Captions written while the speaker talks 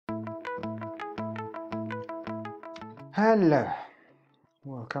Hello,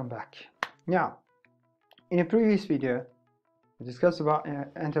 welcome back. Now, in a previous video, we discussed about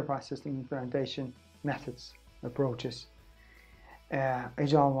enterprise system implementation methods, approaches,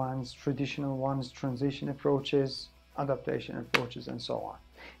 agile ones, traditional ones, transition approaches, adaptation approaches, and so on.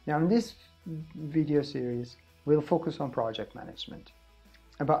 Now, in this video series, we'll focus on project management,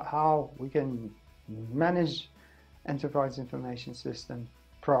 about how we can manage enterprise information system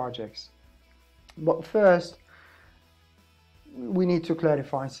projects. But first, we need to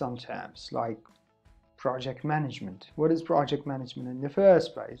clarify some terms like project management. What is project management in the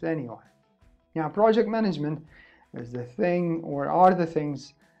first place anyway? Now, project management is the thing, or are the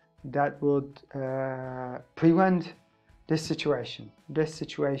things that would prevent this situation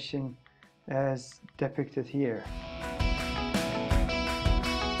as depicted here.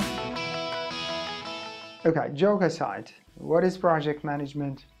 Okay, joke aside, what is project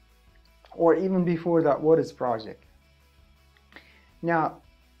management? Or even before that, what is project? Now,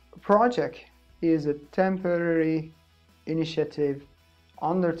 project is a temporary initiative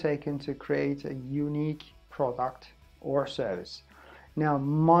undertaken to create a unique product or service. Now,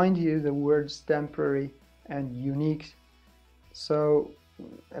 mind you, the words temporary and unique. So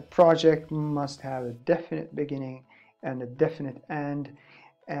a project must have a definite beginning and a definite end,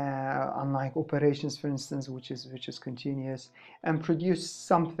 unlike operations, for instance, which is continuous, and produce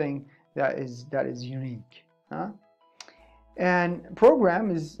something that is unique. And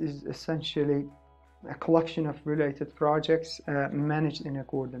program is essentially a collection of related projects managed in a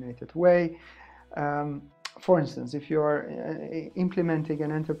coordinated way. For instance, if you are implementing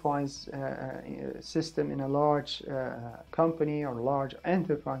an enterprise system in a large company or large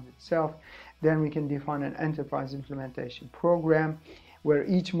enterprise itself, then we can define an enterprise implementation program where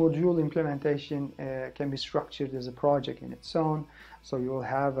each module implementation can be structured as a project in its own. So you will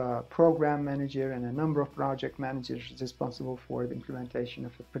have a program manager and a number of project managers responsible for the implementation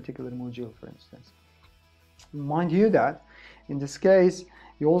of a particular module, for instance. Mind you that in this case,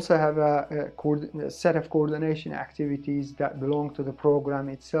 you also have a set of coordination activities that belong to the program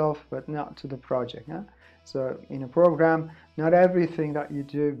itself, but not to the project. So in a program, not everything that you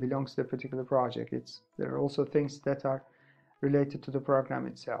do belongs to a particular project. There are also things that are related to the program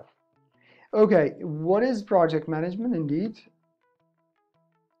itself. Okay, what is project management indeed?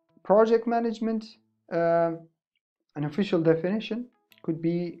 Project management, an official definition could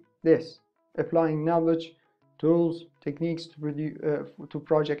be this: applying knowledge, tools, techniques to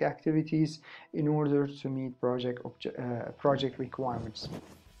project activities in order to meet project requirements.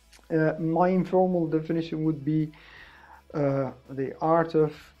 My informal definition would be the art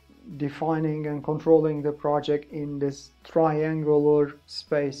of defining and controlling the project in this triangular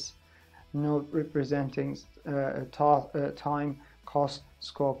space, representing time, cost,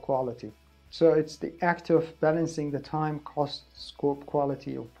 scope, quality. So it's the act of balancing the time, cost, scope,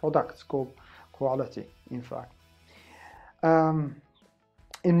 quality, or product scope, quality, in fact.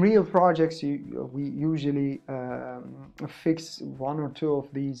 In real projects, we usually fix one or two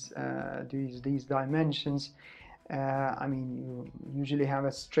of these dimensions. I mean, you usually have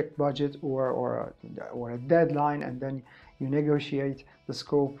a strict budget or a deadline, and then you negotiate the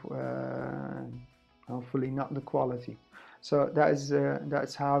scope, hopefully not the quality. So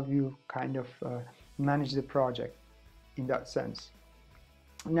that's how you kind of manage the project in that sense.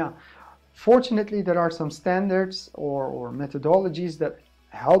 Now, fortunately, there are some standards or methodologies that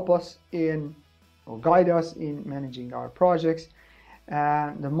help us in or guide us in managing our projects.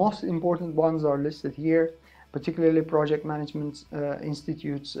 The most important ones are listed here, particularly Project Management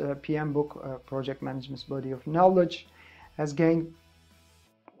Institute's PM book, Project Management's Body of Knowledge, has gained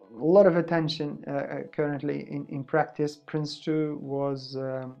a lot of attention currently in practice. Prince2 was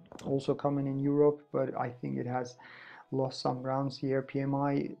also common in Europe, but I think it has lost some grounds here.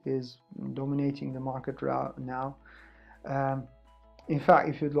 PMI is dominating the market now. In fact,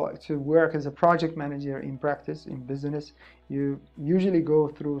 if you'd like to work as a project manager in practice, in business, you usually go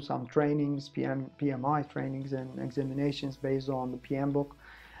through some trainings, PMI trainings and examinations based on the PM book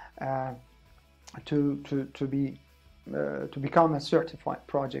to become a certified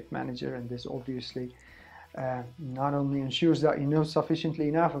project manager. And this obviously not only ensures that you know sufficiently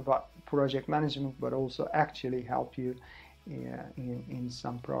enough about project management, but also actually help you in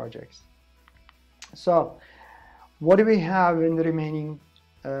some projects. So, what do we have in the remaining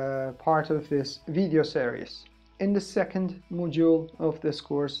part of this video series? In the second module of this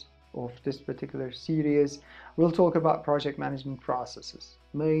course, of this particular series, we'll talk about project management processes.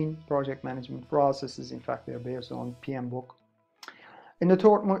 Main project management processes, in fact, they're based on PM book. In the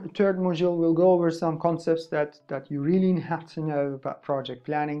third module, we'll go over some concepts that you really have to know about project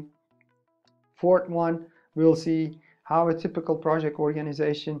planning. Fourth one, we'll see how a typical project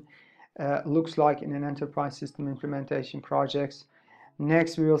organization looks like in an enterprise system implementation projects.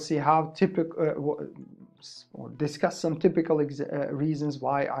 Next, we will see how typical, or discuss some typical reasons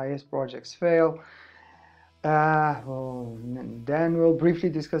why EIS projects fail. Then we'll briefly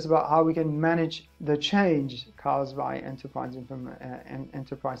discuss about how we can manage the change caused by enterprise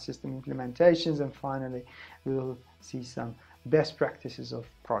system implementations, and finally we'll see some best practices of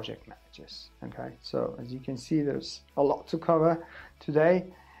project managers. Okay, so as you can see, there's a lot to cover today.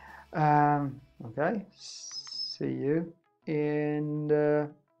 Okay, see you in the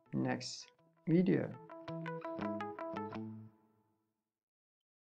next video.